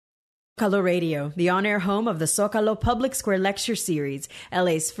Zocalo Radio, the on-air home of the Zocalo Public Square Lecture Series,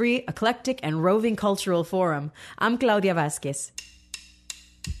 LA's free, eclectic, and roving cultural forum. I'm Claudia Vasquez.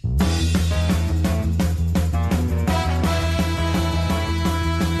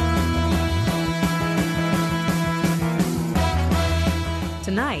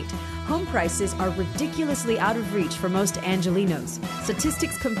 Tonight, home prices are ridiculously out of reach for most Angelenos.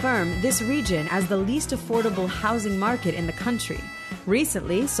 Statistics confirm this region as the least affordable housing market in the country.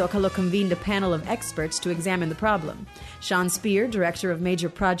 Recently, Zocalo convened a panel of experts to examine the problem. Sean Spear, Director of Major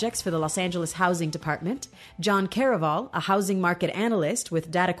Projects for the Los Angeles Housing Department, John Caraval, a housing market analyst with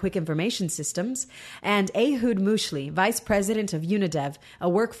DataQuick Information Systems, and Ehud Mushli, Vice President of Unidev, a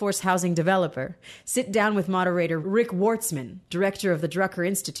workforce housing developer, sit down with moderator Rick Wartzman, Director of the Drucker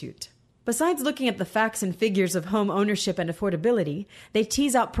Institute. Besides looking at the facts and figures of home ownership and affordability, they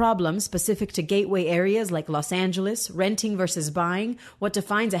tease out problems specific to gateway areas like Los Angeles, renting versus buying, what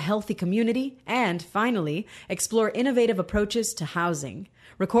defines a healthy community, and, finally, explore innovative approaches to housing.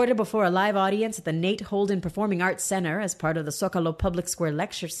 Recorded before a live audience at the Nate Holden Performing Arts Center as part of the Zocalo Public Square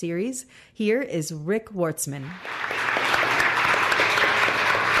Lecture Series, here is Rick Wartzman.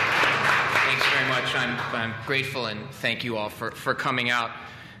 Thanks very much. I'm grateful and thank you all for coming out.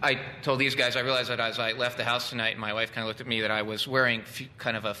 I told these guys, I realized that as I left the house tonight, my wife kind of looked at me that I was wearing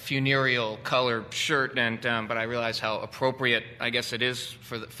kind of a funereal color shirt, but I realized how appropriate, I guess it is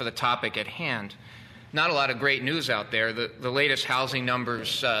for the topic at hand. Not a lot of great news out there. The latest housing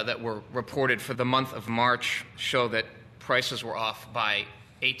numbers that were reported for the month of March show that prices were off by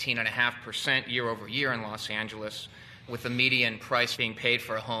 18.5% year over year in Los Angeles, with the median price being paid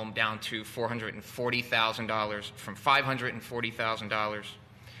for a home down to $440,000 from $540,000.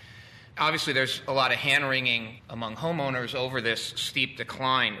 Obviously, there's a lot of hand-wringing among homeowners over this steep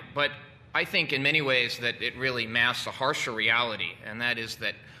decline, but I think in many ways that it really masks a harsher reality, and that is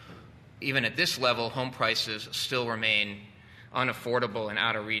that even at this level, home prices still remain unaffordable and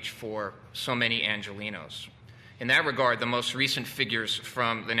out of reach for so many Angelenos. In that regard, the most recent figures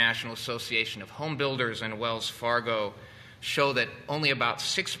from the National Association of Home Builders and Wells Fargo show that only about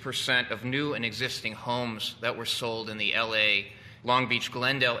 6% of new and existing homes that were sold in the LA Long Beach,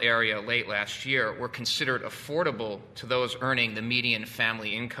 Glendale area late last year were considered affordable to those earning the median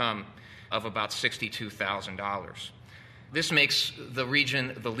family income of about $62,000. This makes the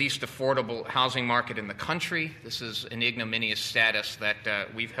region the least affordable housing market in the country. This is an ignominious status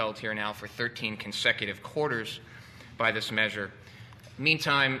that we've held here now for 13 consecutive quarters by this measure.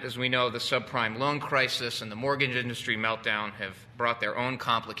 Meantime, as we know, the subprime loan crisis and the mortgage industry meltdown have brought their own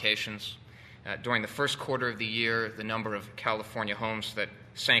complications. During the first quarter of the year, the number of California homes that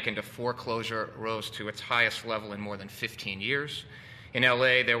sank into foreclosure rose to its highest level in more than 15 years. In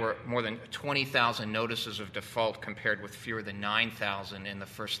LA, there were more than 20,000 notices of default compared with fewer than 9,000 in the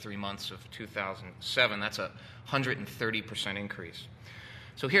first 3 months of 2007. That's a 130% increase.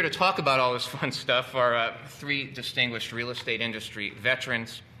 So here to talk about all this fun stuff are three distinguished real estate industry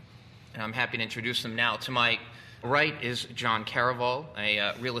veterans, and I'm happy to introduce them now. To my right is John Caraval,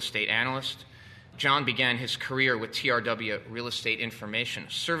 a real estate analyst. John began his career with TRW Real Estate Information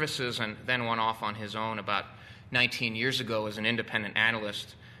Services and then went off on his own about 19 years ago as an independent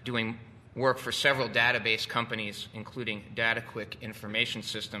analyst, doing work for several database companies, including DataQuick Information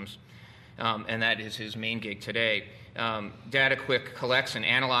Systems, and that is his main gig today. DataQuick collects and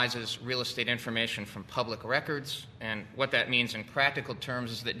analyzes real estate information from public records, and what that means in practical terms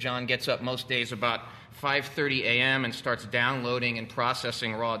is that John gets up most days about 5:30 a.m. and starts downloading and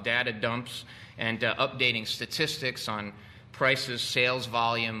processing raw data dumps and updating statistics on prices, sales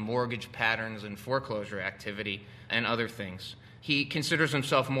volume, mortgage patterns, and foreclosure activity, and other things. He considers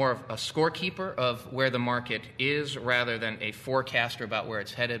himself more of a scorekeeper of where the market is rather than a forecaster about where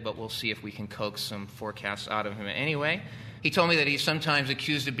it's headed, but we'll see if we can coax some forecasts out of him anyway. He told me that he's sometimes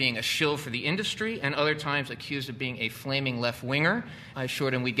accused of being a shill for the industry and other times accused of being a flaming left-winger. I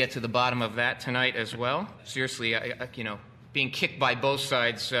assured him we'd get to the bottom of that tonight as well. Seriously, being kicked by both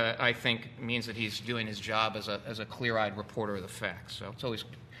sides, I think, means that he's doing his job as a clear-eyed reporter of the facts. So it's always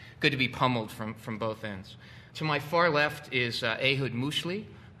good to be pummeled from both ends. To my far left is Ehud Mushli,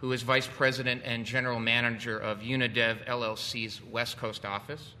 who is Vice President and General Manager of Unidev LLC's West Coast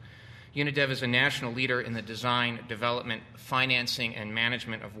office. Unidev is a national leader in the design, development, financing, and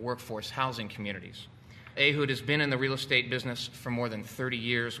management of workforce housing communities. Ehud has been in the real estate business for more than 30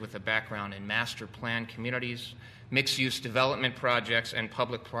 years with a background in master plan communities, mixed-use development projects, and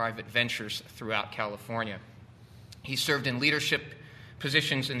public-private ventures throughout California. He served in leadership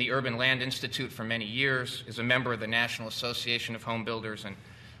positions in the Urban Land Institute for many years, is a member of the National Association of Home Builders and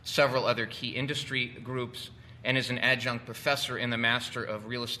several other key industry groups, and is an adjunct professor in the Master of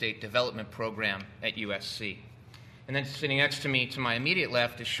Real Estate Development program at USC. And then sitting next to me, to my immediate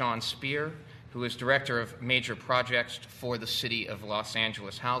left, is Sean Speer, who is Director of Major Projects for the City of Los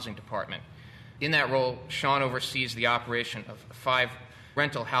Angeles Housing Department. In that role, Sean oversees the operation of 5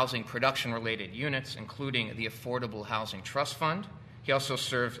 rental housing production-related units, including the Affordable Housing Trust Fund. He also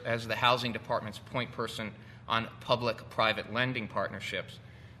serves as the Housing Department's point person on public-private lending partnerships.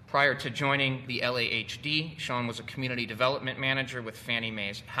 Prior to joining the LAHD, Sean was a community development manager with Fannie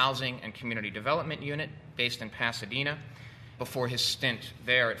Mae's Housing and Community Development Unit based in Pasadena. Before his stint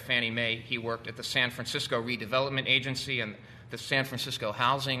there at Fannie Mae, he worked at the San Francisco Redevelopment Agency and the San Francisco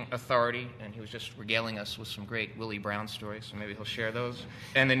Housing Authority, and he was just regaling us with some great Willie Brown stories, so maybe he'll share those,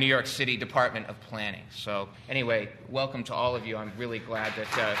 and the New York City Department of Planning. So anyway, welcome to all of you. I'm really glad that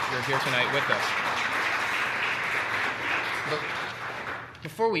you're here tonight with us.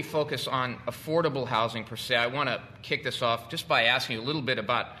 Before we focus on affordable housing per se, I want to kick this off just by asking you a little bit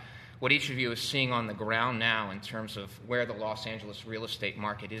about what each of you is seeing on the ground now in terms of where the Los Angeles real estate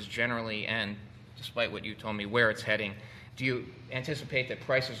market is generally, and despite what you told me, where it's heading. Do you anticipate that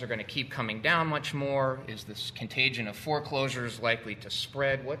prices are going to keep coming down much more? Is this contagion of foreclosures likely to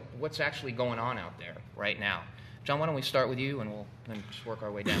spread? What's actually going on out there right now? John, why don't we start with you, and we'll then just work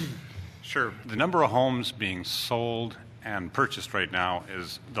our way down. Sure. The number of homes being sold and purchased right now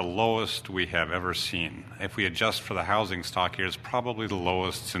is the lowest we have ever seen. If we adjust for the housing stock here, it's probably the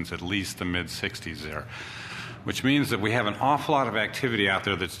lowest since at least the mid-'60s there, which means that we have an awful lot of activity out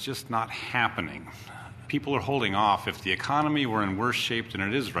there that's just not happening. People are holding off. If the economy were in worse shape than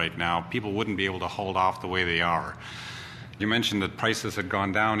it is right now, people wouldn't be able to hold off the way they are. You mentioned that prices had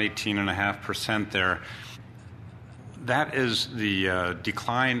gone down 18.5% there. That is the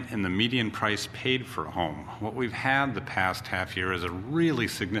decline in the median price paid for a home. What we've had the past half year is a really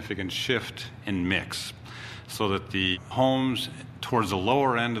significant shift in mix, so that the homes towards the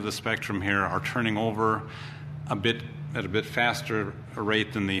lower end of the spectrum here are turning over at a bit faster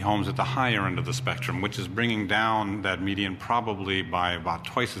rate than the homes at the higher end of the spectrum, which is bringing down that median probably by about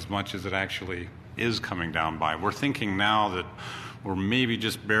twice as much as it actually is coming down by. We're thinking now that we're maybe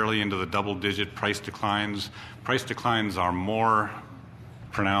just barely into the double-digit price declines. Price declines are more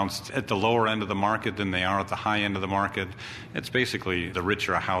pronounced at the lower end of the market than they are at the high end of the market. It's basically the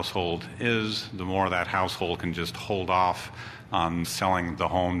richer a household is, the more that household can just hold off on selling the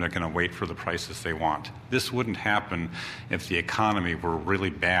home. They're going to wait for the prices they want. This wouldn't happen if the economy were really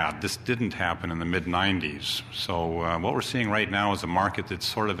bad. This didn't happen in the mid-'90s. So what we're seeing right now is a market that's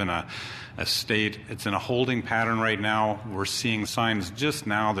sort of in a state, it's in a holding pattern right now. We're seeing signs just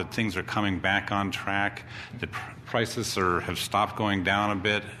now that things are coming back on track, that prices have stopped going down a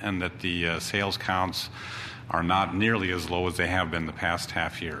bit, and that the sales counts are not nearly as low as they have been the past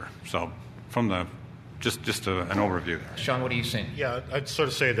half year. So from the Just an overview there. Sean, what are you seeing? Yeah, I'd sort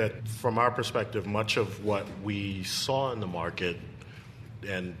of say that from our perspective, much of what we saw in the market,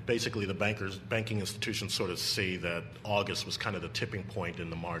 and basically the banking institutions sort of say that August was kind of the tipping point in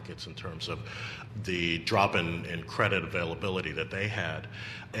the markets in terms of the drop in credit availability that they had.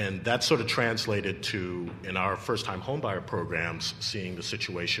 And that sort of translated to, in our first-time homebuyer programs, seeing the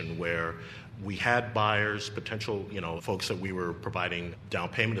situation where we had buyers, potential, folks that we were providing down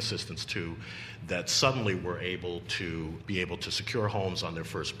payment assistance to, that suddenly were able to secure homes on their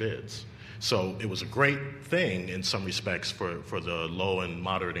first bids. So it was a great thing in some respects for the low and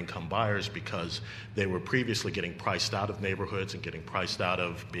moderate income buyers, because they were previously getting priced out of neighborhoods and getting priced out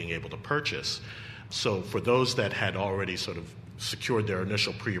of being able to purchase. So for those that had already sort of secured their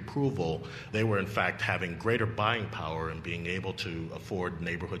initial pre-approval, they were in fact having greater buying power and being able to afford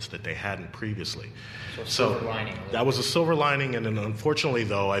neighborhoods that they hadn't previously. So lining that was a silver lining, and then unfortunately,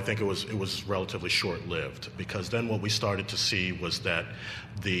 though, I think it was relatively short-lived, because then what we started to see was that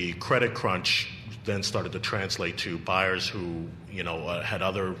the credit crunch then started to translate to buyers who had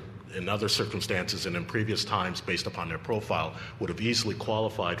in other circumstances and in previous times, based upon their profile, would have easily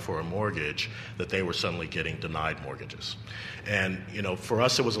qualified for a mortgage, that they were suddenly getting denied mortgages. And, for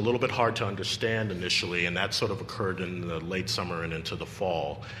us, it was a little bit hard to understand initially, and that sort of occurred in the late summer and into the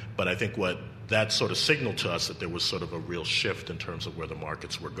fall. But I think what that sort of signaled to us that there was sort of a real shift in terms of where the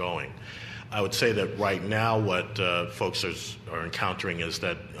markets were going. I would say that right now what folks are encountering is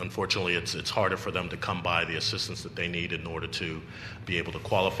that, unfortunately, it's harder for them to come by the assistance that they need in order to be able to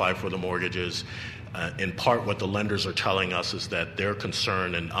qualify for the mortgages. In part, what the lenders are telling us is that their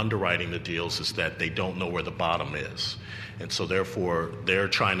concern in underwriting the deals is that they don't know where the bottom is. And so, therefore, they're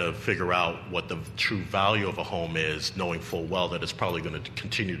trying to figure out what the true value of a home is, knowing full well that it's probably going to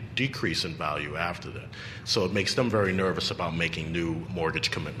continue to decrease in value value after that. So it makes them very nervous about making new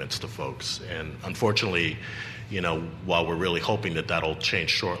mortgage commitments to folks. And unfortunately, while we're really hoping that that'll change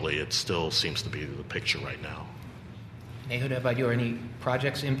shortly, it still seems to be the picture right now. Ehud, how about you? Are any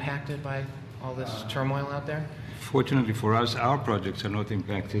projects impacted by all this turmoil out there? Fortunately for us, our projects are not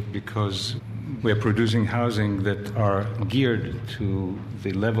impacted because we're producing housing that are geared to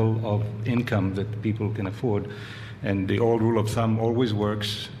the level of income that people can afford. And the old rule of thumb always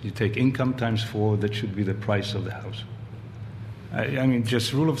works. You take income times 4, that should be the price of the house. I mean,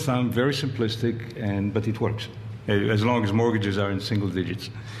 just rule of thumb, very simplistic, but it works, as long as mortgages are in single digits.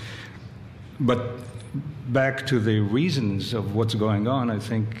 But back to the reasons of what's going on, I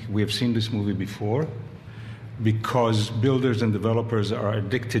think we have seen this movie before. Because builders and developers are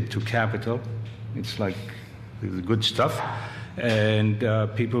addicted to capital. It's like the good stuff. And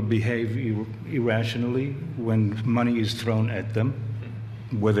people behave irrationally when money is thrown at them,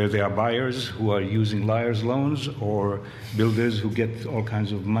 whether they are buyers who are using liar's loans or builders who get all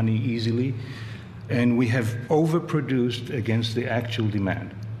kinds of money easily. And we have overproduced against the actual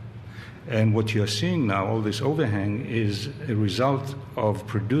demand. And what you're seeing now, all this overhang, is a result of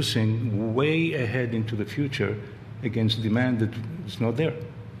producing way ahead into the future against demand that is not there.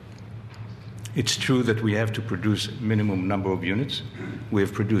 It's true that we have to produce minimum number of units. We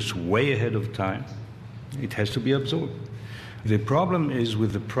have produced way ahead of time. It has to be absorbed. The problem is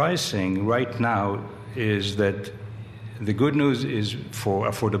with the pricing right now is that the good news is for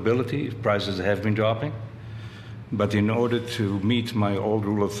affordability, prices have been dropping. But in order to meet my old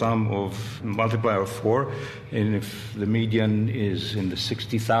rule of thumb of multiplier of 4, and if the median is in the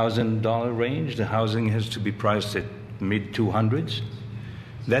 $60,000 range, the housing has to be priced at mid-200s.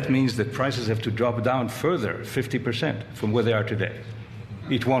 That means that prices have to drop down further, 50% from where they are today.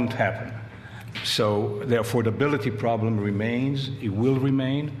 It won't happen. So the affordability problem remains, it will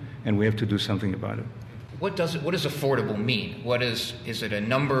remain, and we have to do something about it. What does affordable mean? Is it a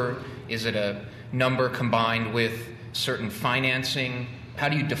number? Is it a number combined with certain financing? How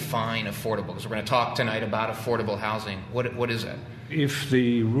do you define affordable? Because we're going to talk tonight about affordable housing. What is that? If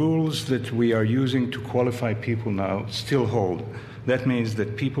the rules that we are using to qualify people now still hold, that means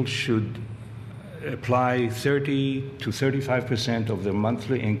that people should apply 30 to 35% of their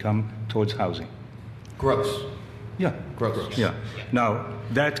monthly income towards housing. Gross. Yeah. Gross. Yeah. Now,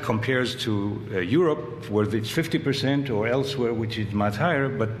 that compares to Europe, where it's 50%, or elsewhere, which is much higher,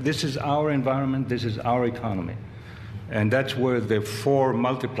 but this is our environment, this is our economy. And that's where the 4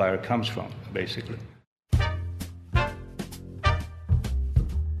 multiplier comes from, basically.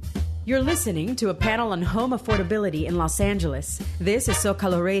 You're listening to a panel on home affordability in Los Angeles. This is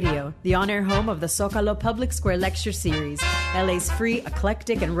Zocalo Radio, the on-air home of the Zocalo Public Square Lecture Series, LA's free,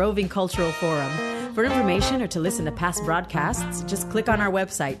 eclectic, and roving cultural forum. For information or to listen to past broadcasts, just click on our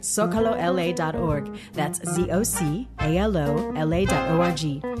website, zocalola.org. That's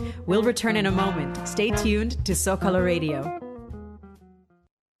ZOCALOLA.org. We'll return in a moment. Stay tuned to Zocalo Radio.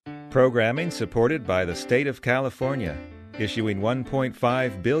 Programming supported by the State of California, issuing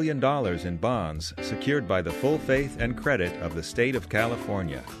 $1.5 billion in bonds secured by the full faith and credit of the State of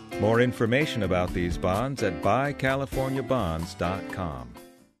California. More information about these bonds at buycaliforniabonds.com.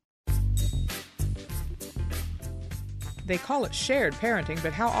 They call it shared parenting,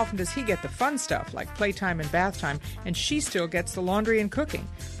 but how often does he get the fun stuff like playtime and bath time, and she still gets the laundry and cooking?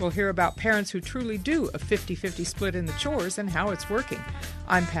 We'll hear about parents who truly do a 50-50 split in the chores and how it's working.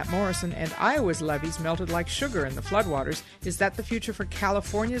 I'm Pat Morrison, and Iowa's levees melted like sugar in the floodwaters. Is that the future for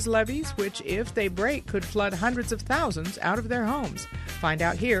California's levees, which, if they break, could flood hundreds of thousands out of their homes? Find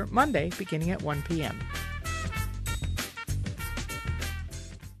out here Monday, beginning at 1 p.m.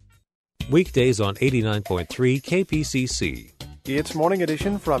 Weekdays on 89.3 KPCC. It's Morning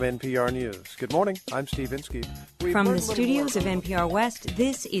Edition from NPR News. Good morning, I'm Steve Inskeep. From the studios of NPR West,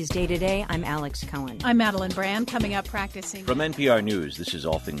 this is Day to Day. I'm Alex Cohen. I'm Madeline Brand, coming up practicing. From NPR News, this is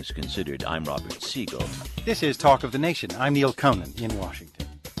All Things Considered. I'm Robert Siegel. This is Talk of the Nation. I'm Neil Conan in Washington.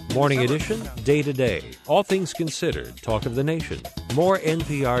 Morning Edition, Day to Day. All Things Considered, Talk of the Nation. More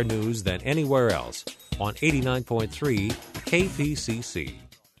NPR news than anywhere else on 89.3 KPCC.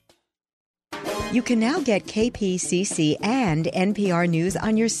 You can now get KPCC and NPR News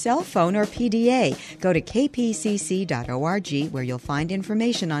on your cell phone or PDA. Go to kpcc.org, where you'll find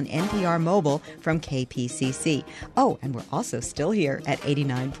information on NPR Mobile from KPCC. Oh, and we're also still here at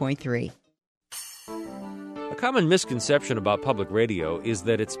 89.3. A common misconception about public radio is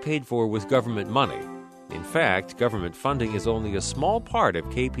that it's paid for with government money. In fact, government funding is only a small part of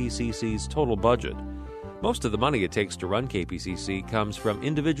KPCC's total budget. Most of the money it takes to run KPCC comes from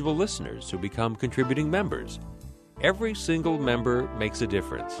individual listeners who become contributing members. Every single member makes a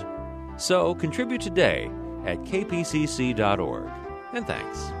difference. So contribute today at kpcc.org. And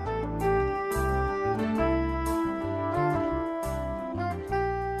thanks.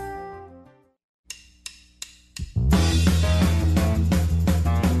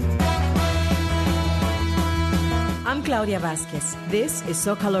 I'm Claudia Vasquez. This is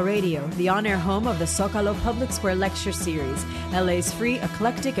Zócalo Radio, the on-air home of the Zócalo Public Square Lecture Series, LA's free,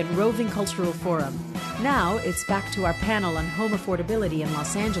 eclectic, and roving cultural forum. Now it's back to our panel on home affordability in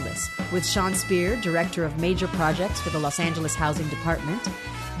Los Angeles with Sean Speer, Director of Major Projects for the Los Angeles Housing Department,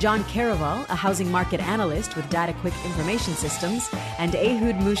 John Caraval, a housing market analyst with DataQuick Information Systems, and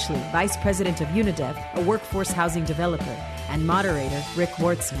Ehud Mushli, Vice President of Unidev, a workforce housing developer, and moderator Rick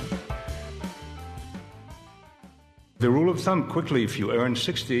Wartzman. The rule of thumb, quickly, if you earn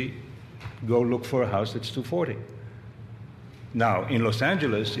 60, go look for a house that's 240. Now, in Los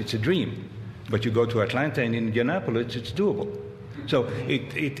Angeles, it's a dream. But you go to Atlanta and Indianapolis, it's doable. So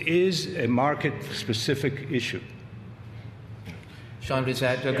it is a market-specific issue. Sean, is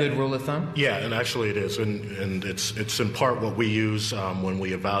that a good rule of thumb? Yeah, and actually it is. And it's in part what we use when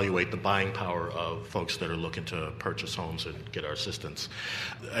we evaluate the buying power of folks that are looking to purchase homes and get our assistance.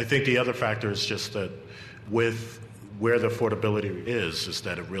 I think the other factor is just that with where the affordability is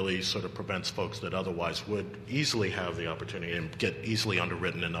that it really sort of prevents folks that otherwise would easily have the opportunity and get easily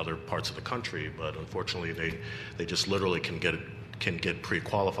underwritten in other parts of the country, but unfortunately they just literally can get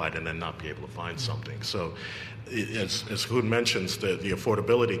pre-qualified and then not be able to find something. So as Hoon mentions, the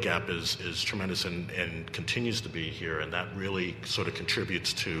affordability gap is tremendous and continues to be here, and that really sort of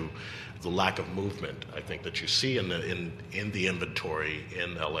contributes to the lack of movement, I think, that you see in the inventory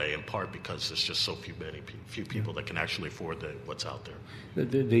in LA, in part because there's just so few people that can actually afford what's out there.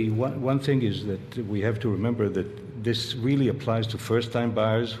 The one thing is that we have to remember that this really applies to first-time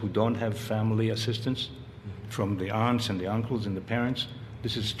buyers who don't have family assistance from the aunts and the uncles and the parents.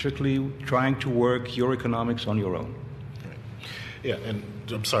 This is strictly trying to work your economics on your own. Yeah, and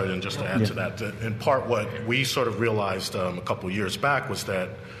I'm sorry, and just to add to that, in part what we sort of realized a couple of years back was that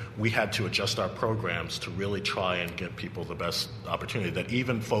we had to adjust our programs to really try and get people the best opportunity, that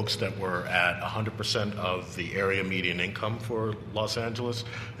even folks that were at 100% of the area median income for Los Angeles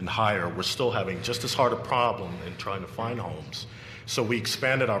and higher were still having just as hard a problem in trying to find homes. So we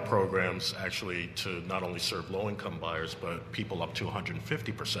expanded our programs actually to not only serve low-income buyers, but people up to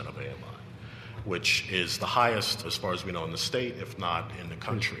 150% of AMI, which is the highest, as far as we know, in the state, if not in the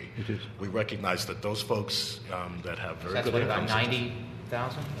country. It is. We recognize that those folks that have very That's good what, incomes... about 90,000?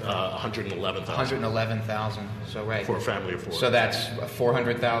 111,000. 111,000, so right. For a family of four. So that's a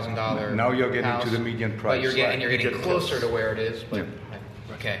 $400,000 Now you're getting house, to the median price. But you're getting closer to where it is. But,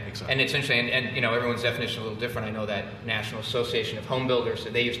 okay. Exactly. And it's interesting, and everyone's definition is a little different. I know that National Association of Home Builders,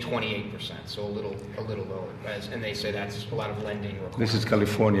 they use 28%, so a little lower. And they say that's a lot of lending requirements. This is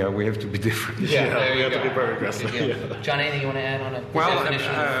California. We have to be different. Yeah, there you have go. to be very aggressive. Yeah. John, anything you want to add on the definition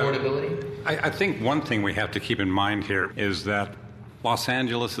of affordability? I think one thing we have to keep in mind here is that Los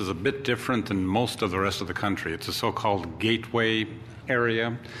Angeles is a bit different than most of the rest of the country. It's a so-called gateway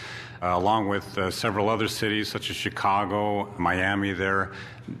area, along with several other cities such as Chicago, Miami there.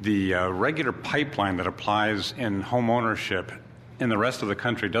 The regular pipeline that applies in home ownership in the rest of the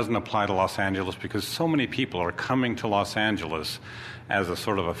country doesn't apply to Los Angeles because so many people are coming to Los Angeles as a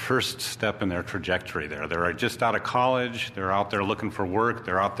sort of a first step in their trajectory there. They're just out of college, they're out there looking for work,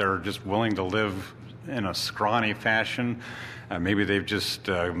 they're out there just willing to live in a scrawny fashion. Maybe they've just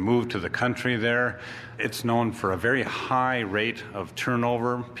moved to the country there. It's known for a very high rate of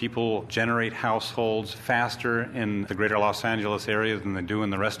turnover. People generate households faster in the greater Los Angeles area than they do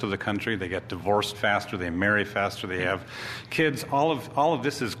in the rest of the country. They get divorced faster, they marry faster, they have kids. All of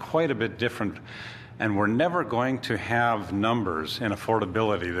this is quite a bit different. And we're never going to have numbers in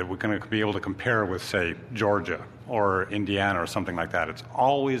affordability that we're going to be able to compare with, say, Georgia or Indiana or something like that. It's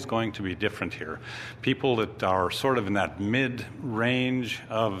always going to be different here. People that are sort of in that mid-range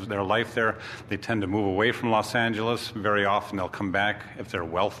of their life there, they tend to move away from Los Angeles. Very often they'll come back if they're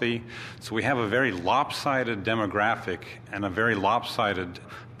wealthy. So we have a very lopsided demographic and a very lopsided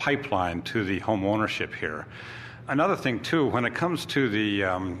pipeline to the home ownership here. Another thing, too, when it comes to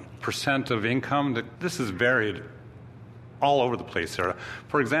the percent of income, this is varied all over the place there.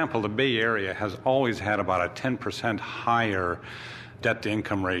 For example, the Bay Area has always had about a 10% higher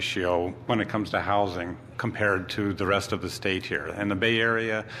debt-to-income ratio when it comes to housing compared to the rest of the state here. In the Bay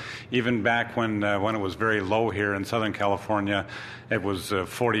Area, even back when it was very low here in Southern California, it was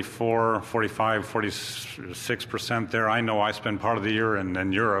 44, 45, 46% there. I know I spend part of the year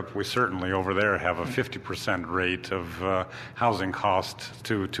in Europe. We certainly over there have a 50% rate of housing cost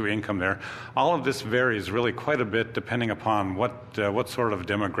to income there. All of this varies really quite a bit depending upon what sort of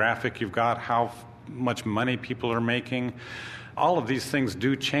demographic you've got, how much money people are making. All of these things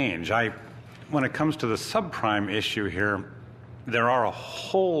do change. When it comes to the subprime issue here, there are a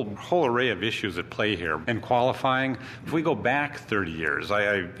whole array of issues at play here. In qualifying, if we go back 30 years,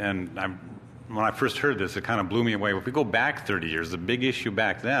 when I first heard this, it kind of blew me away. If we go back 30 years, the big issue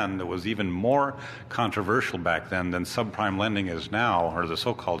back then that was even more controversial back then than subprime lending is now, or the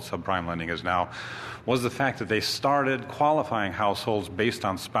so-called subprime lending is now, was the fact that they started qualifying households based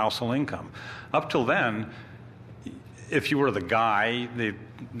on spousal income. Up till then, if you were the guy,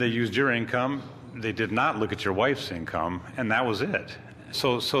 they used your income. They did not look at your wife's income, and that was it.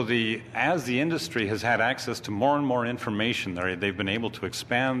 So as the industry has had access to more and more information, they've been able to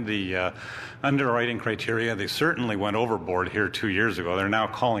expand the underwriting criteria. They certainly went overboard here 2 years ago. They're now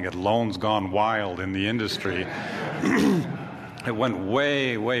calling it loans gone wild in the industry. It went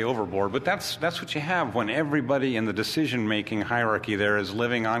way, way overboard. But that's what you have when everybody in the decision-making hierarchy there is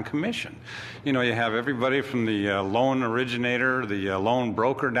living on commission. You know, you have everybody from the loan originator, the loan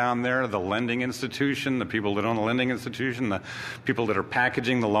broker down there, the lending institution, the people that own the lending institution, the people that are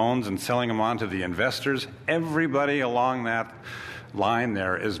packaging the loans and selling them on to the investors. Everybody along that line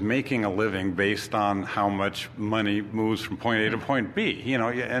there is making a living based on how much money moves from point A to point B. You know,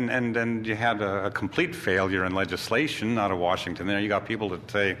 and you had a complete failure in legislation out of Washington. There, you got people that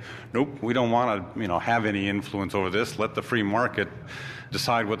say, "Nope, we don't want to, have any influence over this. Let the free market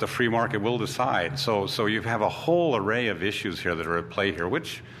decide what the free market will decide." So you have a whole array of issues here that are at play here,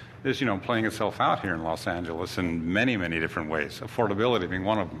 which is, playing itself out here in Los Angeles in many, many different ways. Affordability being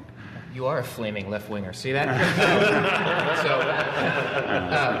one of them. You are a flaming left-winger. See that?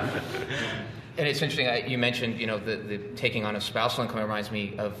 And it's interesting, you mentioned, the taking on of spousal income. It reminds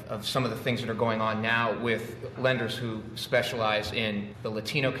me of some of the things that are going on now with lenders who specialize in the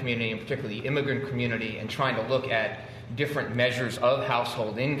Latino community, and particularly the immigrant community, and trying to look at different measures of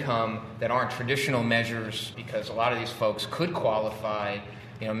household income that aren't traditional measures, because a lot of these folks could qualify.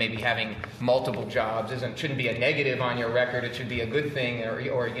 Maybe having multiple jobs shouldn't be a negative on your record. It should be a good thing, or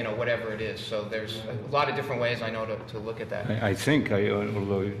whatever it is. So there's a lot of different ways I know to look at that. I think,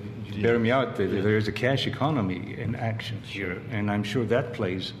 although you bear me out, there is a cash economy in action here, and I'm sure that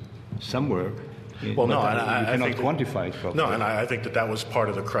plays somewhere. Well, no, I cannot quantify it properly. No, and I think that was part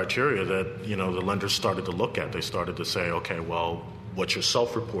of the criteria that the lenders started to look at. They started to say, okay, well, what's your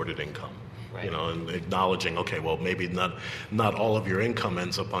self-reported income? Right. And acknowledging, okay, well, maybe not all of your income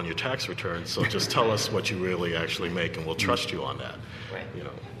ends up on your tax return, so just tell us what you really actually make, and we'll trust you on that. Right.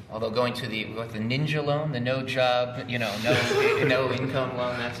 Although going to the ninja loan, the no job, no income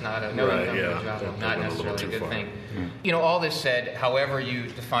loan, that's not a no job loan, not necessarily a good thing. Mm-hmm. All this said, however you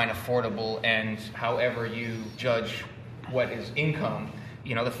define affordable and however you judge what is income,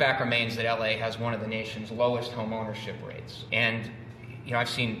 the fact remains that LA has one of the nation's lowest home ownership rates, and I've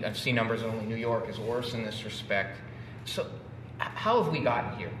seen numbers that only New York is worse in this respect. So, how have we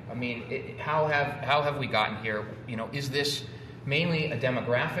gotten here? I mean, how have we gotten here? Is this mainly a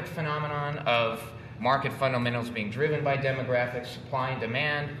demographic phenomenon of market fundamentals being driven by demographics, supply and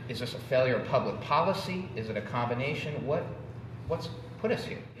demand? Is this a failure of public policy? Is it a combination? What's put us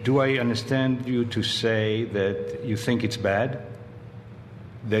here? Do I understand you to say that you think it's bad?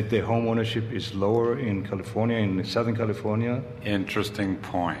 That the home ownership is lower in California, in Southern California? Interesting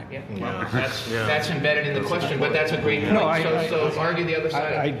point. Yeah. Well, that's embedded in the question, but that's a great point. No, so argue the other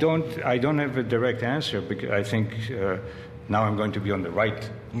side. I don't have a direct answer, because I think now I'm going to be on the right.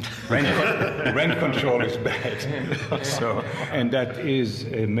 Rent control is bad. And that is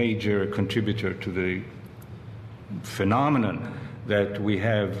a major contributor to the phenomenon that we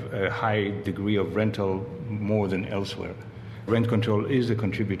have a high degree of rental more than elsewhere. Rent control is a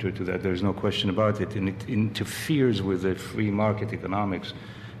contributor to that. There's no question about it, and it interferes with the free market economics,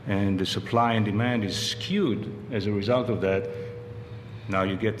 and the supply and demand is skewed as a result of that. Now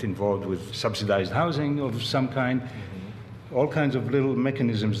you get involved with subsidized housing of some kind, all kinds of little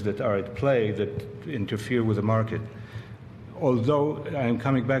mechanisms that are at play that interfere with the market. Although, I'm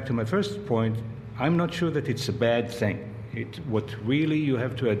coming back to my first point, I'm not sure that it's a bad thing. What really you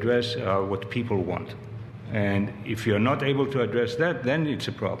have to address are what people want. And if you're not able to address that, then it's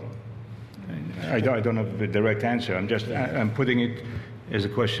a problem. I don't have a direct answer. I'm putting it as a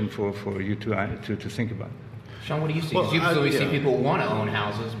question for you to think about. Sean, what do you see? Because usually we see people who want to own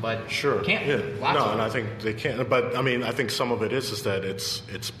houses, but can't. Yeah. Lots of them. And I think they can't. But I mean, I think some of it is that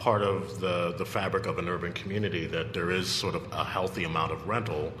it's part of the fabric of an urban community that there is sort of a healthy amount of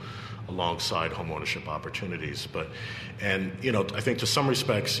rental alongside homeownership opportunities. And I think to some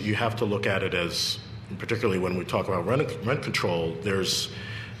respects you have to look at it as, particularly when we talk about rent control, there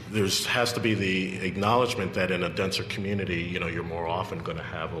has to be the acknowledgement that in a denser community, you're more often going to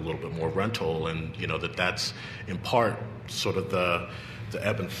have a little bit more rental, and that's in part sort of the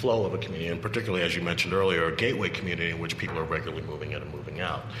ebb and flow of a community, and particularly, as you mentioned earlier, a gateway community in which people are regularly moving in and moving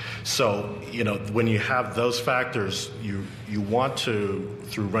out. So, when you have those factors, you want to,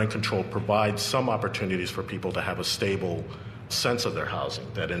 through rent control, provide some opportunities for people to have a stable sense of their housing,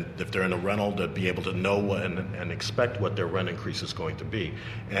 that if they're in a rental, to be able to know and expect what their rent increase is going to be,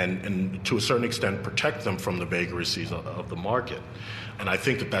 and to a certain extent protect them from the vagaries of the market. And I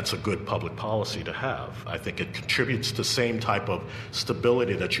think that's a good public policy to have. I think it contributes to the same type of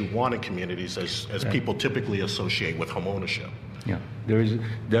stability that you want in communities as people typically associate with home ownership. Yeah, there is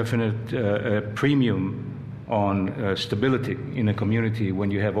definite premium on stability in a community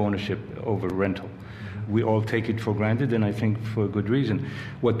when you have ownership over rental. We all take it for granted, and I think for a good reason.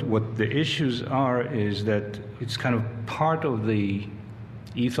 What the issues are is that it's kind of part of the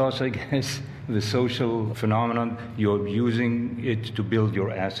ethos, I guess, the social phenomenon. You're using it to build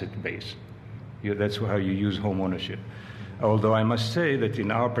your asset base. That's how you use home ownership. Although I must say that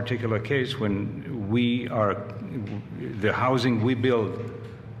in our particular case, when the housing we build,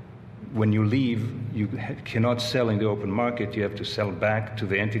 when you leave, you cannot sell in the open market. You have to sell back to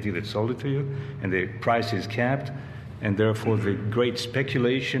the entity that sold it to you, and the price is capped, and therefore the great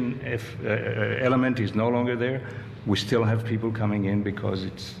speculation element is no longer there. We still have people coming in because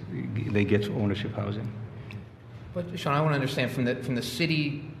they get ownership housing. But Sean, I want to understand from the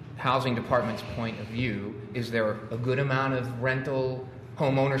city housing department's point of view, is there a good amount of rental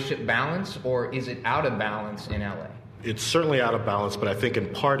home ownership balance, or is it out of balance in LA? It's certainly out of balance, but I think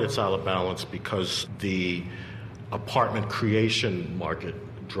in part it's out of balance because the apartment creation market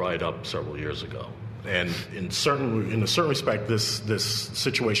dried up several years ago. And in a certain respect, this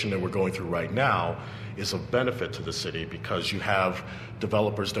situation that we're going through right now is of benefit to the city, because you have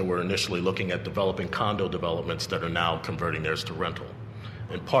developers that were initially looking at developing condo developments that are now converting theirs to rental.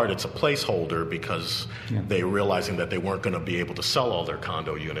 In part, it's a placeholder because they're realizing that they weren't going to be able to sell all their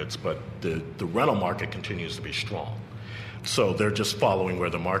condo units, but the rental market continues to be strong. So they're just following where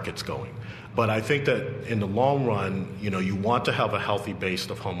the market's going. But I think that in the long run, you want to have a healthy base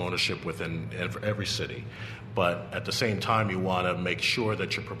of home ownership within every city. But at the same time, you want to make sure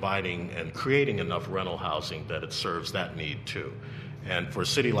that you're providing and creating enough rental housing that it serves that need too. And for a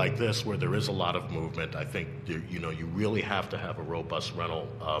city like this, where there is a lot of movement, I think you really have to have a robust rental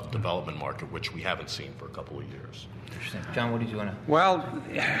development market, which we haven't seen for a couple of years. Interesting. John, what did you want to? Well,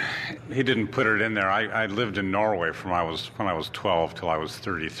 he didn't put it in there. I lived in Norway when I was 12 till I was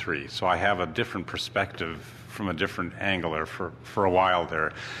 33, so I have a different perspective from a different angle there for a while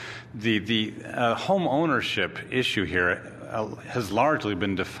there. The home ownership issue here has largely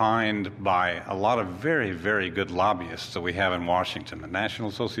been defined by a lot of very, very good lobbyists that we have in Washington. The National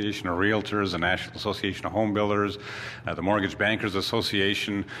Association of Realtors, the National Association of Home Builders, the Mortgage Bankers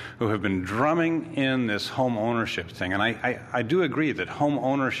Association, who have been drumming in this home ownership thing. And I do agree that home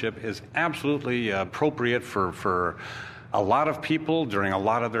ownership is absolutely appropriate for a lot of people during a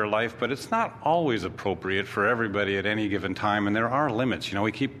lot of their life, but it's not always appropriate for everybody at any given time, and there are limits.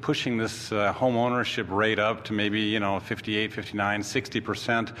 We keep pushing this home ownership rate up to maybe 58, 59,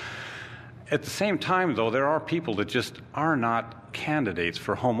 60%. At the same time, though, there are people that just are not candidates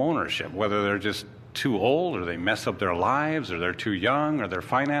for home ownership, whether they're just too old, or they mess up their lives, or they're too young, or their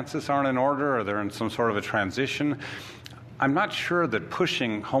finances aren't in order, or they're in some sort of a transition. I'm not sure that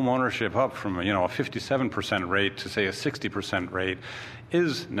pushing home ownership up from a 57% rate to, say, a 60% rate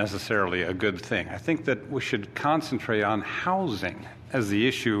is necessarily a good thing. I think that we should concentrate on housing as the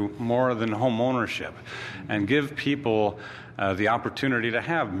issue more than home ownership, and give people the opportunity to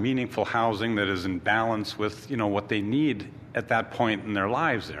have meaningful housing that is in balance with what they need at that point in their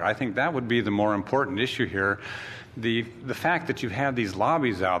lives there. I think that would be the more important issue here. The fact that you have these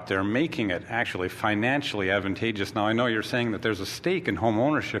lobbies out there making it actually financially advantageous. Now, I know you're saying that there's a stake in home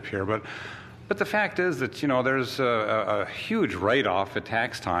ownership here, but the fact is that there's a huge write-off at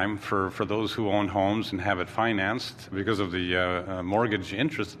tax time for those who own homes and have it financed because of the mortgage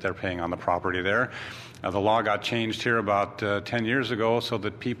interest that they're paying on the property there. The law got changed here about 10 years ago so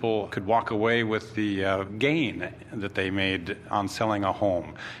that people could walk away with the gain that they made on selling a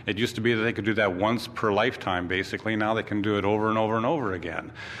home. It used to be that they could do that once per lifetime, basically. Now they can do it over and over and over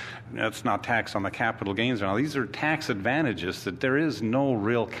again. that's not tax on the capital gains. Now, these are tax advantages that there is no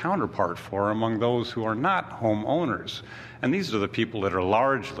real counterpart for among those who are not homeowners. And these are the people that are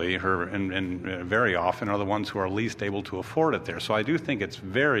largely, and very often, are the ones who are least able to afford it there. So I do think it's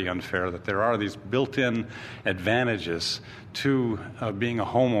very unfair that there are these built-in advantages to being a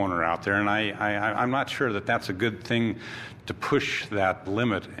homeowner out there. And I'm not sure that that's a good thing to push that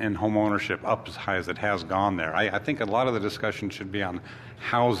limit in home ownership up as high as it has gone there. I think a lot of the discussion should be on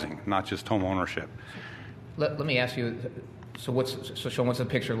housing, not just home ownership. Let me ask you, so Sean, what's the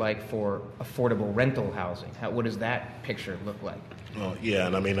picture like for affordable rental housing? What does that picture look like? Well, yeah,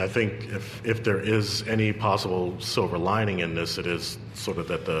 and I mean, I think if there is any possible silver lining in this, it is sort of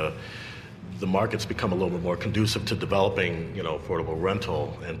that the market's become a little bit more conducive to developing, affordable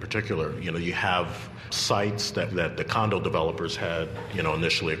rental. In particular, you have sites that the condo developers had,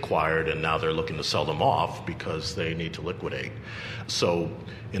 initially acquired, and now they're looking to sell them off because they need to liquidate. So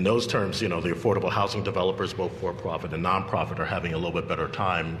in those terms, the affordable housing developers, both for-profit and non-profit, are having a little bit better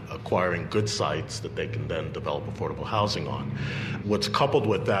time acquiring good sites that they can then develop affordable housing on. What's coupled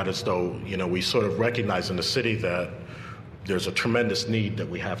with that is, though, we sort of recognize in the city that there's a tremendous need that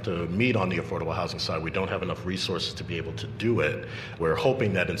we have to meet on the affordable housing side. We don't have enough resources to be able to do it. We're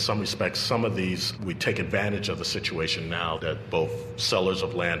hoping that in some respects, some of these, we take advantage of the situation now that both sellers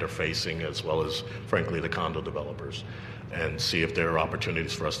of land are facing, as well as, frankly, the condo developers, and see if there are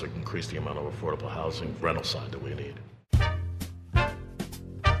opportunities for us to increase the amount of affordable housing rental side that we need.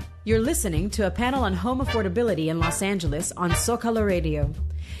 You're listening to a panel on home affordability in Los Angeles on Zocalo Radio.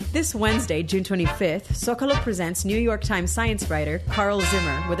 This Wednesday, June 25th, Zocalo presents New York Times science writer Carl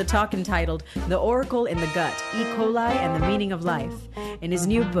Zimmer with a talk entitled The Oracle in the Gut, E. coli and the Meaning of Life. In his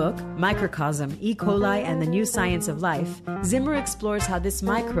new book, Microcosm, E. coli and the New Science of Life, Zimmer explores how this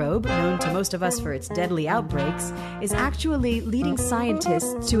microbe, known to most of us for its deadly outbreaks, is actually leading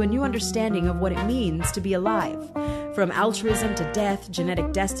scientists to a new understanding of what it means to be alive. From altruism to death,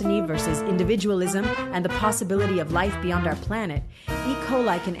 genetic destiny versus individualism, and the possibility of life beyond our planet, E.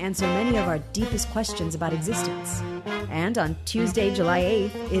 coli can answer many of our deepest questions about existence. And on Tuesday, July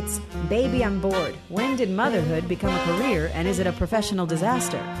 8th, it's Baby I'm Bored. When did motherhood become a career, and is it a professional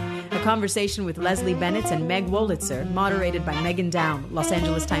disaster? A conversation with Leslie Bennett and Meg Wolitzer, moderated by Megan Down, Los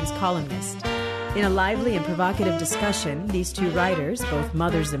Angeles Times columnist. In a lively and provocative discussion, these two writers, both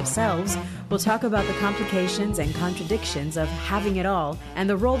mothers themselves, will talk about the complications and contradictions of having it all and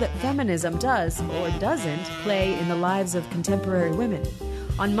the role that feminism does, or doesn't, play in the lives of contemporary women.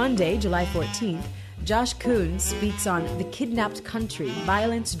 On Monday, July 14th, Josh Kuhn speaks on The Kidnapped Country,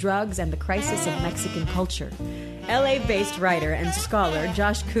 Violence, Drugs, and the Crisis of Mexican Culture. LA-based writer and scholar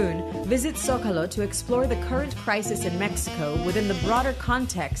Josh Kuhn visits Zocalo to explore the current crisis in Mexico within the broader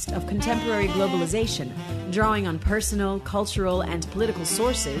context of contemporary globalization, drawing on personal, cultural, and political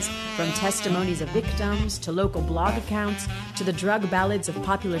sources, from testimonies of victims to local blog accounts to the drug ballads of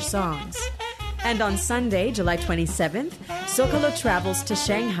popular songs. And on Sunday, July 27th, Zocalo travels to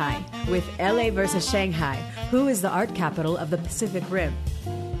Shanghai with LA versus Shanghai, who is the art capital of the Pacific Rim.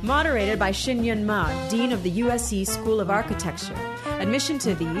 Moderated by Xinyun Ma, Dean of the USC School of Architecture. Admission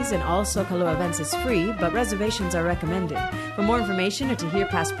to these and all Zocalo events is free, but reservations are recommended. For more information or to hear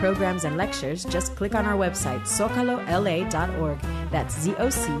past programs and lectures, just click on our website, zocalola.org. That's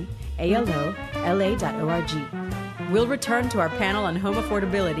ZOCALOLA.org. We'll return to our panel on home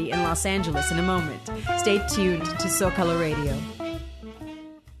affordability in Los Angeles in a moment. Stay tuned to Zocalo Radio.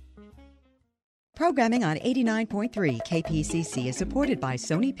 Programming on 89.3 KPCC is supported by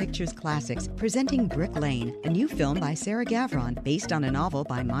Sony Pictures Classics, presenting Brick Lane, a new film by Sarah Gavron based on a novel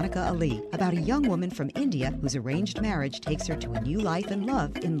by Monica Ali about a young woman from India whose arranged marriage takes her to a new life and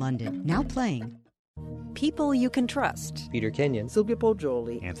love in London. Now playing. People you can trust. Peter Kenyon. Sylvia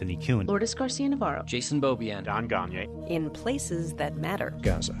Poggioli. Anthony Kuhn. Lourdes Garcia Navarro. Jason Beaubien. Don Gagne. In places that matter.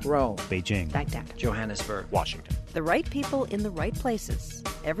 Gaza. Rome. Beijing. Baghdad. Johannesburg. Washington. The right people in the right places.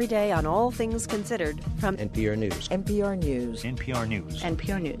 Every day on All Things Considered from NPR News. NPR News. NPR News.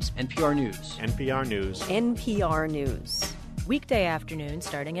 NPR News. NPR News. NPR News. NPR News. Weekday afternoon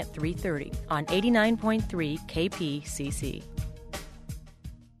starting at 3:30 on 89.3 KPCC.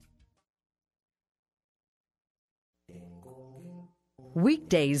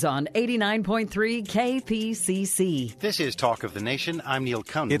 Weekdays on 89.3 KPCC. This is Talk of the Nation. I'm Neil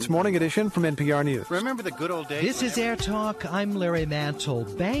Conan. It's Morning Edition from NPR News. Remember the good old days? This is Air Talk. I'm Larry Mantle.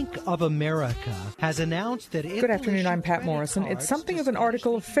 Bank of America has announced that Good afternoon, I'm Pat Morrison. It's something of an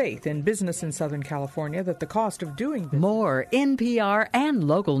article of faith in business in Southern California that the cost of doing business. More NPR and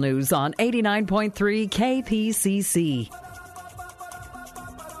local news on 89.3 KPCC.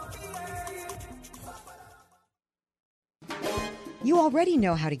 You already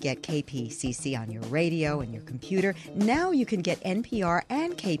know how to get KPCC on your radio and your computer. Now you can get NPR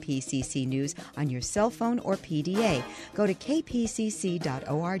and KPCC News on your cell phone or PDA. Go to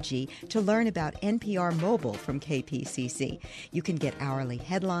kpcc.org to learn about NPR Mobile from KPCC. You can get hourly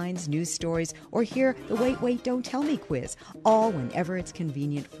headlines, news stories, or hear the Wait, Wait, Don't Tell Me quiz, all whenever it's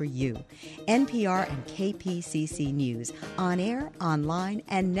convenient for you. NPR and KPCC News, on air, online,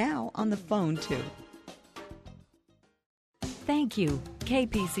 and now on the phone, too. Thank you.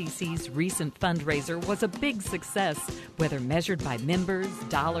 KPCC's recent fundraiser was a big success, whether measured by members,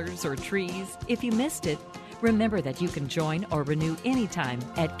 dollars, or trees. If you missed it, remember that you can join or renew anytime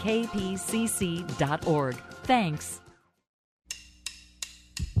at kpcc.org. Thanks.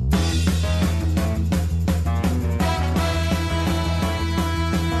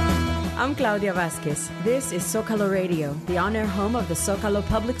 I'm Claudia Vasquez. This is Zócalo Radio, the on-air home of the Zócalo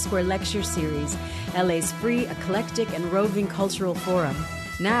Public Square Lecture Series, LA's free, eclectic, and roving cultural forum.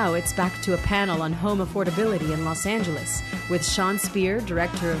 Now it's back to a panel on home affordability in Los Angeles with Sean Spear,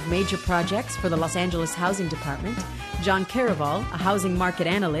 Director of Major Projects for the Los Angeles Housing Department, John Caraval, a housing market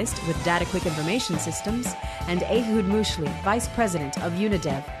analyst with Data Quick Information Systems, and Ehud Mushli, Vice President of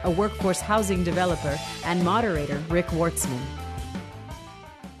Unidev, a workforce housing developer, and moderator Rick Wartzman.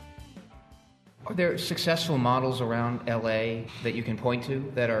 Are there successful models around LA that you can point to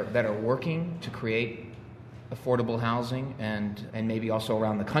that are working to create affordable housing and maybe also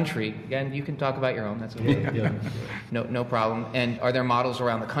around the country? Again, you can talk about your own. That's okay. Yeah. No problem. And are there models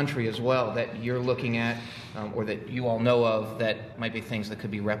around the country as well that you're looking at or that you all know of that might be things that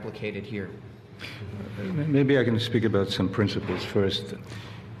could be replicated here? Maybe I can speak about some principles first.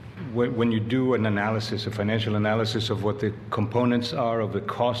 When you do an analysis, a financial analysis of what the components are of the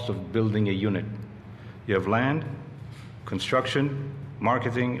cost of building a unit, you have land, construction,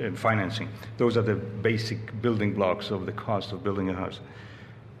 marketing, and financing. Those are the basic building blocks of the cost of building a house.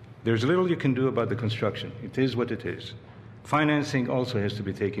 There's little you can do about the construction. It is what it is. Financing also has to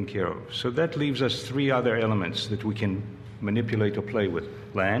be taken care of. So that leaves us three other elements that we can manipulate or play with: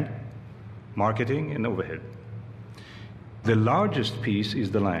 land, marketing, and overhead. The largest piece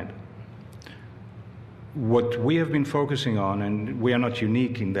is the land. What we have been focusing on, and we are not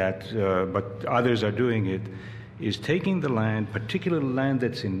unique in that, but others are doing it, is taking the land, particularly land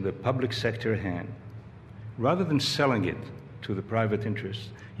that's in the public sector hand, rather than selling it to the private interests,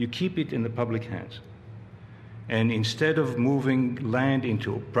 you keep it in the public hands. And instead of moving land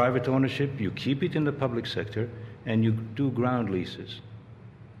into private ownership, you keep it in the public sector and you do ground leases.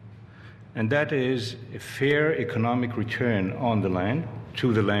 And that is a fair economic return on the land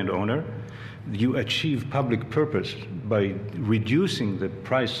to the landowner. You achieve public purpose by reducing the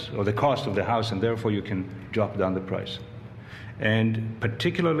price or the cost of the house, and therefore you can drop down the price. And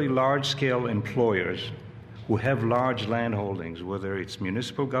particularly large-scale employers who have large land holdings, whether it's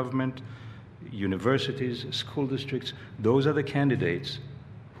municipal government, universities, school districts, those are the candidates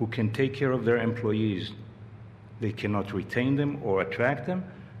who can take care of their employees. They cannot retain them or attract them,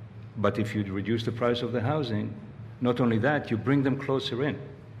 but if you reduce the price of the housing, not only that, you bring them closer in.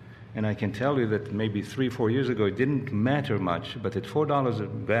 And I can tell you that maybe 3-4 years ago it didn't matter much, but at $4 a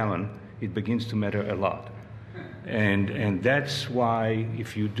gallon, it begins to matter a lot. And that's why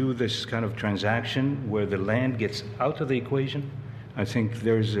if you do this kind of transaction where the land gets out of the equation, I think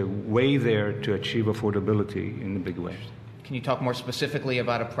there's a way there to achieve affordability in a big way. Can you talk more specifically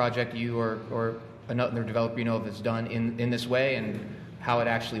about a project you or another developer you know of that's done in this way, and how it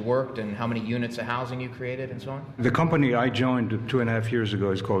actually worked, and how many units of housing you created, and so on? The company I joined 2.5 years ago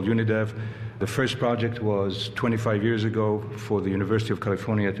is called Unidev. The first project was 25 years ago for the University of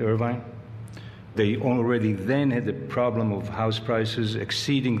California at Irvine. They already then had the problem of house prices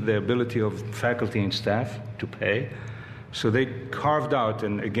exceeding the ability of faculty and staff to pay. So they carved out,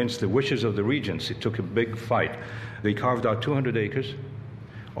 and against the wishes of the regents, it took a big fight. They carved out 200 acres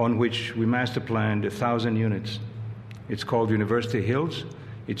on which we master planned 1,000 units. It's called University Hills.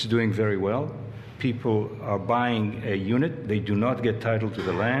 It's doing very well. People are buying a unit. They do not get title to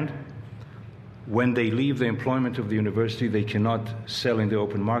the land. When they leave the employment of the university, they cannot sell in the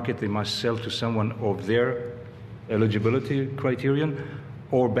open market. They must sell to someone of their eligibility criterion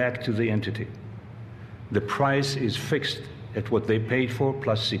or back to the entity. The price is fixed at what they paid for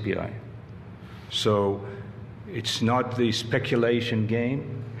plus CPI. So it's not the speculation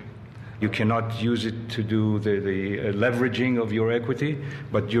game. You cannot use it to do the leveraging of your equity,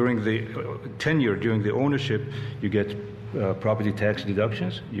 but during the tenure, during the ownership, you get property tax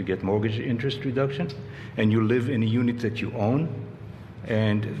deductions, you get mortgage interest reduction, and you live in a unit that you own.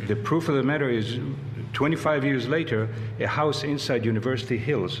 And the proof of the matter is 25 years later, a house inside University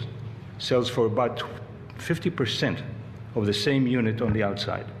Hills sells for about 50% of the same unit on the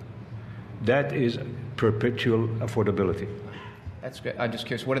outside. That is perpetual affordability. That's good. I'm just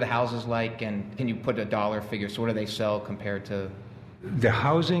curious, what are the houses like, and can you put a dollar figure? So what do they sell compared to? The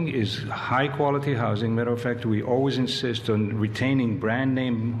housing is high-quality housing. Matter of fact, we always insist on retaining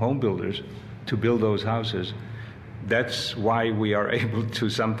brand-name home builders to build those houses. That's why we are able to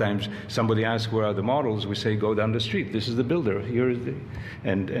sometimes, somebody asks where are the models, we say go down the street. This is the builder. Here is the,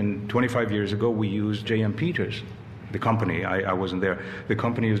 and 25 years ago we used J.M. Peters. The company, I wasn't there. The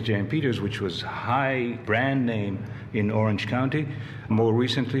company was J.M. Peters, which was high brand name in Orange County. More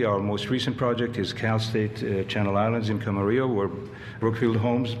recently, our most recent project is Cal State Channel Islands in Camarillo, where Brookfield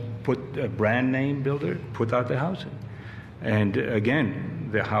Homes put a brand name builder, put out the housing. And again,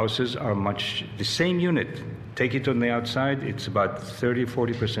 the houses are much, the same unit, take it on the outside, it's about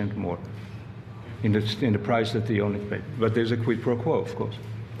 30-40% more in the price that the owner paid. But there's a quid pro quo, of course.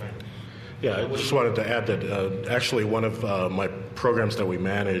 Yeah, I just wanted to add that actually one of my programs that we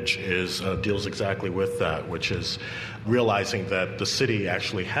manage deals exactly with that, which is realizing that the city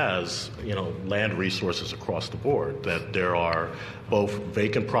actually has, land resources across the board, that there are both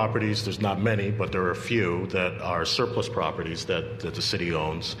vacant properties, there's not many, but there are a few that are surplus properties that the city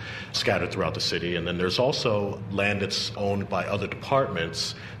owns scattered throughout the city. And then there's also land that's owned by other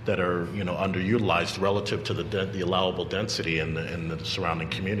departments that are, underutilized relative to the allowable density in the surrounding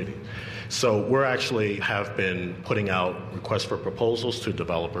community. So we're actually have been putting out requests for proposals to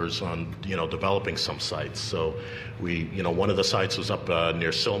developers on, developing some sites. So we, one of the sites was up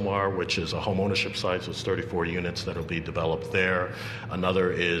near Sylmar, which is a home ownership site, so it's 34 units that will be developed there.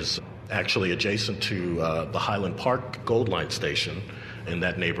 Another is actually adjacent to the Highland Park Gold Line station in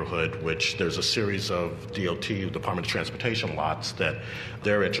that neighborhood, which there's a series of DOT, Department of Transportation lots that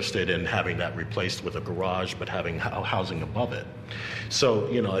they're interested in having that replaced with a garage, but having housing above it. So,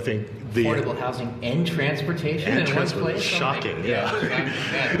 I think the affordable housing and transportation in one place. Shocking, yeah.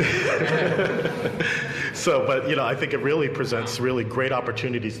 So, but I think it really presents really great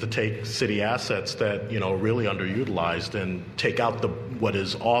opportunities to take city assets that really underutilized and take out what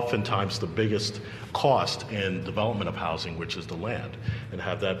is oftentimes the biggest cost in development of housing, which is the land, and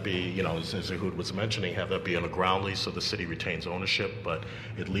have that be, as Ehud was mentioning, have that be on a ground lease so the city retains ownership, but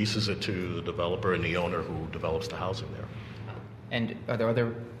it leases it to the developer and the owner who develops the housing there. And are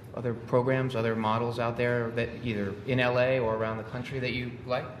there other programs, other models out there that either in LA or around the country that you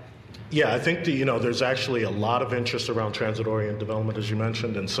like? Yeah, I think there's actually a lot of interest around transit-oriented development, as you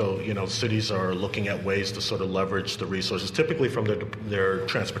mentioned, and so cities are looking at ways to sort of leverage the resources, typically from their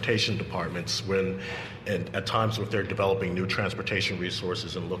transportation departments, and at times if they're developing new transportation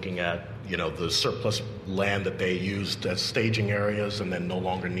resources and looking at the surplus land that they used as staging areas and then no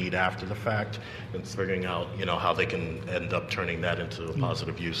longer need after the fact, and figuring out how they can end up turning that into a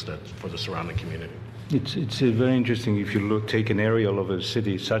positive use for the surrounding community. It's very interesting if you take an aerial of a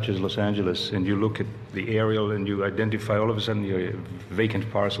city such as Los Angeles and you look at the aerial and you identify all of a sudden your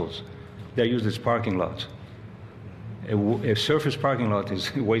vacant parcels. They're used as parking lots. A surface parking lot is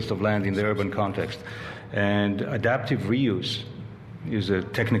a waste of land in the urban context. And adaptive reuse is a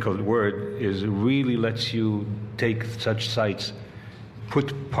technical word, really lets you take such sites,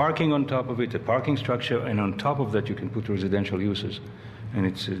 put parking on top of it, a parking structure, and on top of that you can put residential uses. And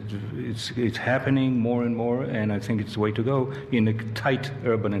it's happening more and more, and I think it's the way to go in a tight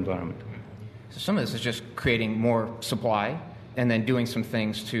urban environment. So some of this is just creating more supply and then doing some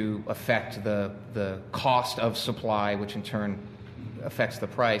things to affect the cost of supply, which in turn affects the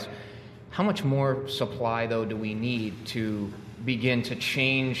price. How much more supply, though, do we need to begin to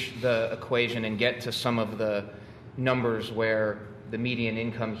change the equation and get to some of the numbers where the median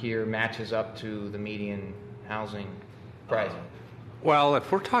income here matches up to the median housing price? Well,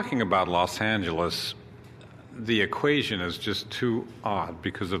 if we're talking about Los Angeles, the equation is just too odd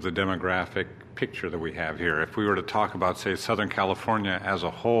because of the demographic picture that we have here. If we were to talk about, say, Southern California as a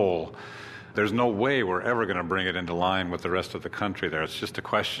whole, there's no way we're ever going to bring it into line with the rest of the country there. It's just a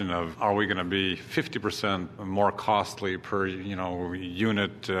question of, are we going to be 50% more costly per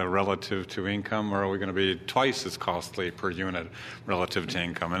unit relative to income, or are we going to be twice as costly per unit relative to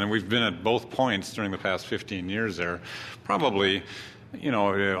income? And we've been at both points during the past 15 years there. Probably,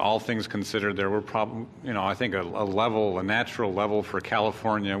 all things considered, there were I think a natural level for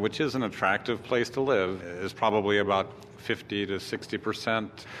California, which is an attractive place to live, is probably about 50 to 60%.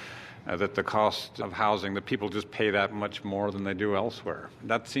 That the cost of housing, that people just pay that much more than they do elsewhere.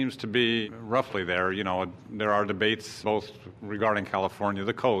 That seems to be roughly there. There are debates both regarding California,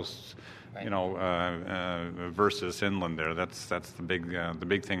 the coasts, versus inland there. That's the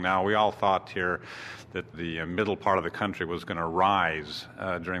big thing now. We all thought here that the middle part of the country was going to rise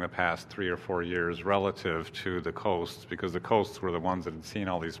during the past 3 or 4 years relative to the coasts, because the coasts were the ones that had seen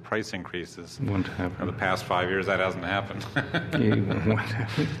all these price increases. Won't happen. For the past 5 years, that hasn't happened. It won't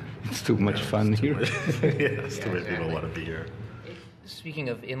happen. It's too much fun here. It's too many people want to be here. Speaking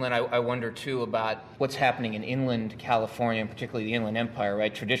of inland, I wonder, too, about what's happening in inland California, and particularly the Inland Empire,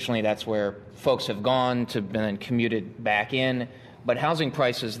 right? Traditionally, that's where folks have gone to then commuted back in. But housing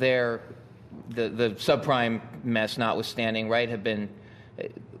prices there, the subprime mess notwithstanding, right, have been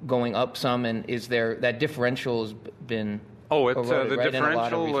going up some. And is there that differential has been eroded, the right,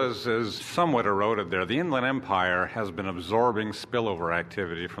 differential is somewhat eroded there. The Inland Empire has been absorbing spillover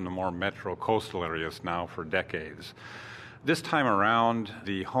activity from the more metro coastal areas now for decades. This time around,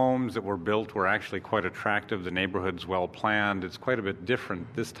 the homes that were built were actually quite attractive. The neighborhood's well planned. It's quite a bit different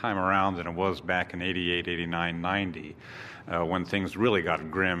this time around than it was back in 88, 89, 90, when things really got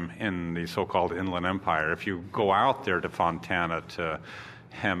grim in the so-called Inland Empire. If you go out there to Fontana, to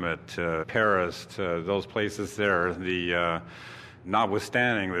Hemet, to Paris, to those places there,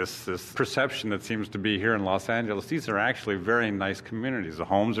 notwithstanding this perception that seems to be here in Los Angeles, these are actually very nice communities. The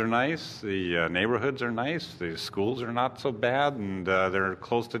homes are nice, the neighborhoods are nice, the schools are not so bad, and they're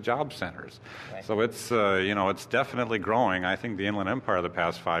close to job centers. Right. So it's definitely growing. I think the Inland Empire the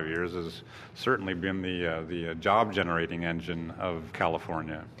past 5 years has certainly been the job-generating engine of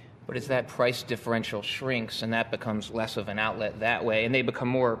California. But as that price differential shrinks and that becomes less of an outlet that way, and they become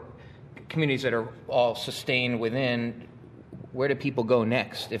more communities that are all sustained within, where do people go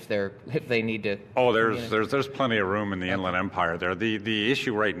next if they need to? Oh, there's plenty of room in the Inland Empire there. The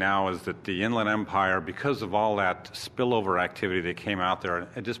issue right now is that the Inland Empire, because of all that spillover activity that came out there,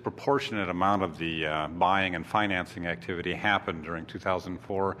 a disproportionate amount of the buying and financing activity happened during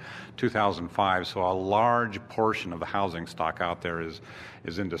 2004, 2005. So a large portion of the housing stock out there is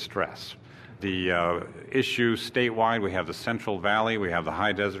in distress. The issue statewide, we have the Central Valley, we have the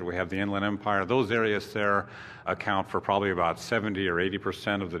High Desert, we have the Inland Empire. Those areas there account for probably about 70 or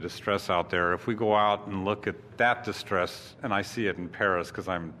 80% of the distress out there. If we go out and look at that distress, and I see it in Paris because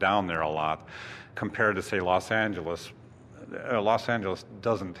I'm down there a lot, compared to, say, Los Angeles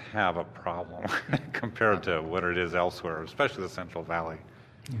doesn't have a problem compared to what it is elsewhere, especially the Central Valley.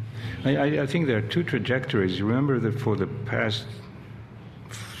 I think there are two trajectories. You remember that for the past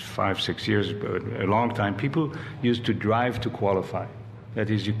 5-6 years, a long time, people used to drive to qualify. That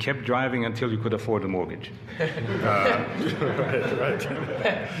is, you kept driving until you could afford a mortgage. Right.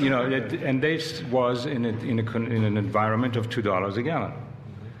 And this was in an environment of $2 a gallon.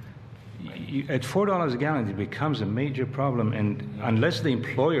 At $4 a gallon, it becomes a major problem, and unless the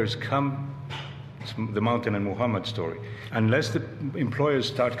employers come, it's the Mountain and Muhammad story, unless the employers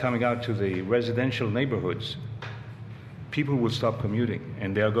start coming out to the residential neighborhoods, people will stop commuting,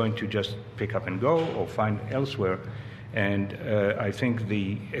 and they are going to just pick up and go or find elsewhere. And I think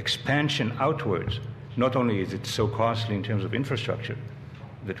the expansion outwards, not only is it so costly in terms of infrastructure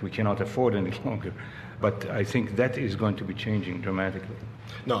that we cannot afford any longer, but I think that is going to be changing dramatically.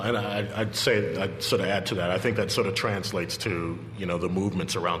 No, and I'd sort of add to that. I think that sort of translates to, the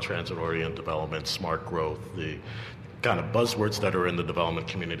movements around transit-oriented development, smart growth, the kind of buzzwords that are in the development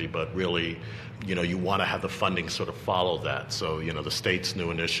community, but really, you want to have the funding sort of follow that. So, the state's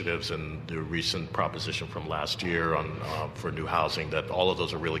new initiatives and the recent proposition from last year for new housing, that all of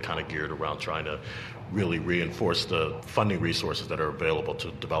those are really kind of geared around trying to really reinforce the funding resources that are available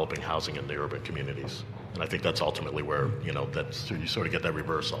to developing housing in the urban communities. And I think that's ultimately where, you sort of get that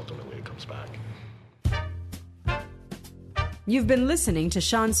reverse, ultimately it comes back. You've been listening to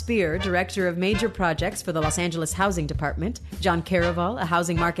Sean Speer, Director of Major Projects for the Los Angeles Housing Department, John Caraval, a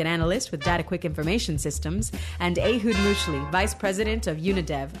housing market analyst with DataQuick Information Systems, and Ehud Mushli, Vice President of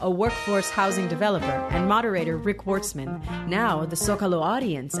Unidev, a workforce housing developer, and moderator Rick Wartzman. Now, the Zocalo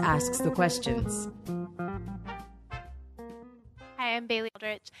audience asks the questions. Hi, I'm Bailey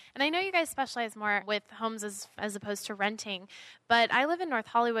Aldrich, and I know you guys specialize more with homes as opposed to renting, but I live in North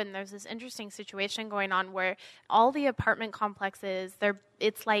Hollywood, and there's this interesting situation going on where all the apartment complexes,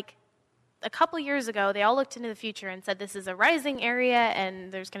 it's like a couple years ago, they all looked into the future and said this is a rising area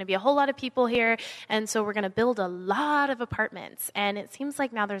and there's going to be a whole lot of people here, and so we're going to build a lot of apartments. And it seems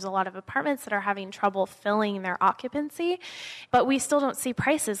like now there's a lot of apartments that are having trouble filling their occupancy, but we still don't see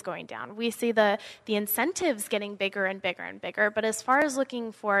prices going down. We see the incentives getting bigger and bigger and bigger, but as far as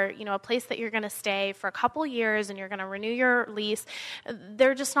looking for, a place that you're going to stay for a couple years and you're going to renew your lease,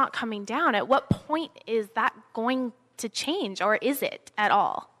 they're just not coming down. At what point is that going to change, or is it at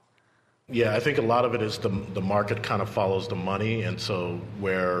all? Yeah, I think a lot of it is the market kind of follows the money, and so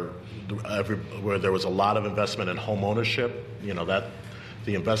where there was a lot of investment in home ownership, that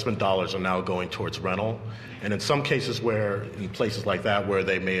the investment dollars are now going towards rental. And in some cases in places like that where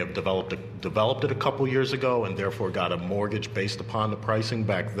they may have developed it a couple years ago and therefore got a mortgage based upon the pricing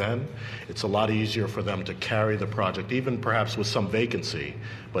back then, it's a lot easier for them to carry the project, even perhaps with some vacancy,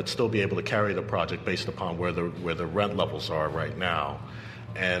 but still be able to carry the project based upon where the rent levels are right now.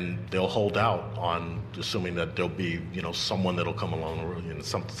 And they'll hold out on assuming that there'll be, someone that'll come along,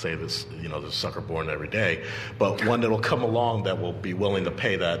 some say this, there's a sucker born every day, but one that'll come along that will be willing to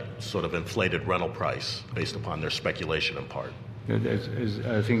pay that sort of inflated rental price based upon their speculation in part. I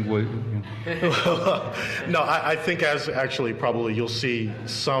think No, I think as actually probably you'll see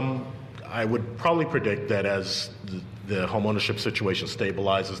some, I would probably predict that as the homeownership situation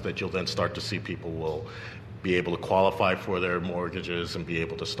stabilizes, that you'll then start to see people will be able to qualify for their mortgages and be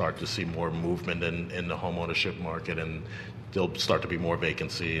able to start to see more movement in the homeownership market, and there'll start to be more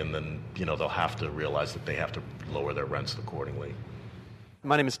vacancy, and then they'll have to realize that they have to lower their rents accordingly.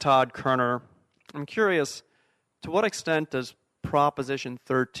 My name is Todd Kerner. I'm curious, to what extent does Proposition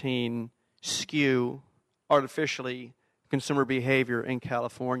 13 skew artificially consumer behavior in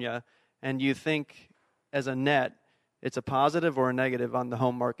California, and do you think as a net it's a positive or a negative on the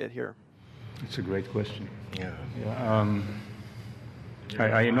home market here? It's a great question. Yeah.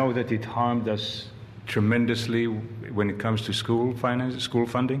 I know that it harmed us tremendously when it comes to school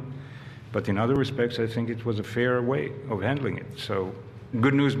funding, but in other respects, I think it was a fair way of handling it. So,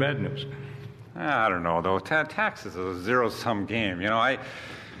 good news, bad news. I don't know, though. Taxes is a zero-sum game.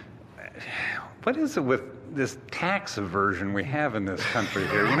 What is it with this tax aversion we have in this country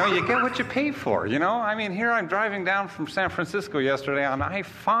here? You get what you pay for, here I'm driving down from San Francisco yesterday on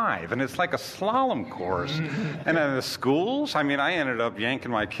I-5, and it's like a slalom course. And then the schools, I ended up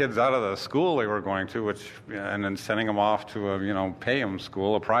yanking my kids out of the school they were going to, and then sending them off to a, pay-em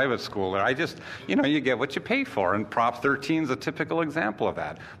school, a private school. I just, you get what you pay for, and Prop 13 is a typical example of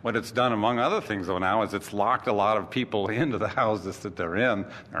that. What it's done, among other things, though, now is it's locked a lot of people into the houses that they're in.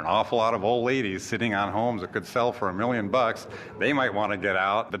 There are an awful lot of old ladies sitting on homes that could sell for $1 million. They might want to get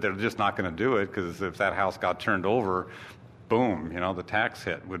out, but they're just not going to do it, because if that house got turned over, boom, the tax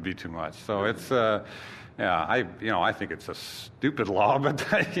hit would be too much. So it's, I think it's a stupid law, but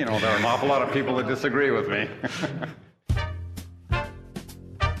there are an awful lot of people that disagree with me.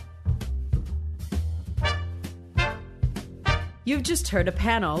 You've just heard a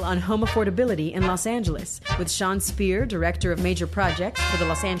panel on home affordability in Los Angeles with Sean Speer, Director of Major Projects for the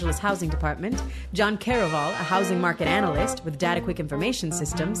Los Angeles Housing Department, John Caraval, a housing market analyst with DataQuick Information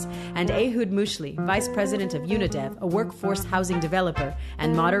Systems, and Ehud Mushli, Vice President of Unidev, a workforce housing developer,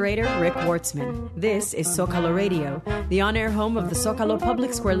 and moderator Rick Wartzman. This is Zocalo Radio, the on-air home of the Zocalo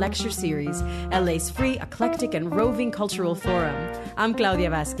Public Square Lecture Series, LA's free, eclectic, and roving cultural forum. I'm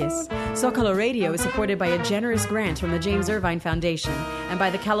Claudia Vasquez. Zocalo Radio is supported by a generous grant from the James Irvine Foundation and by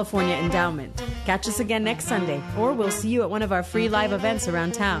the California Endowment. Catch us again next Sunday, or we'll see you at one of our free live events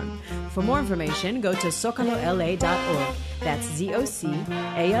around town. For more information, go to zocalola.org. That's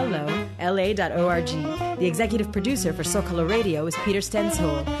ZOCALOLA.org. The executive producer for Zocalo Radio is Peter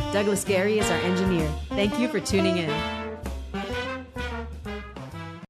Stenshoel. Douglas Gary is our engineer. Thank you for tuning in.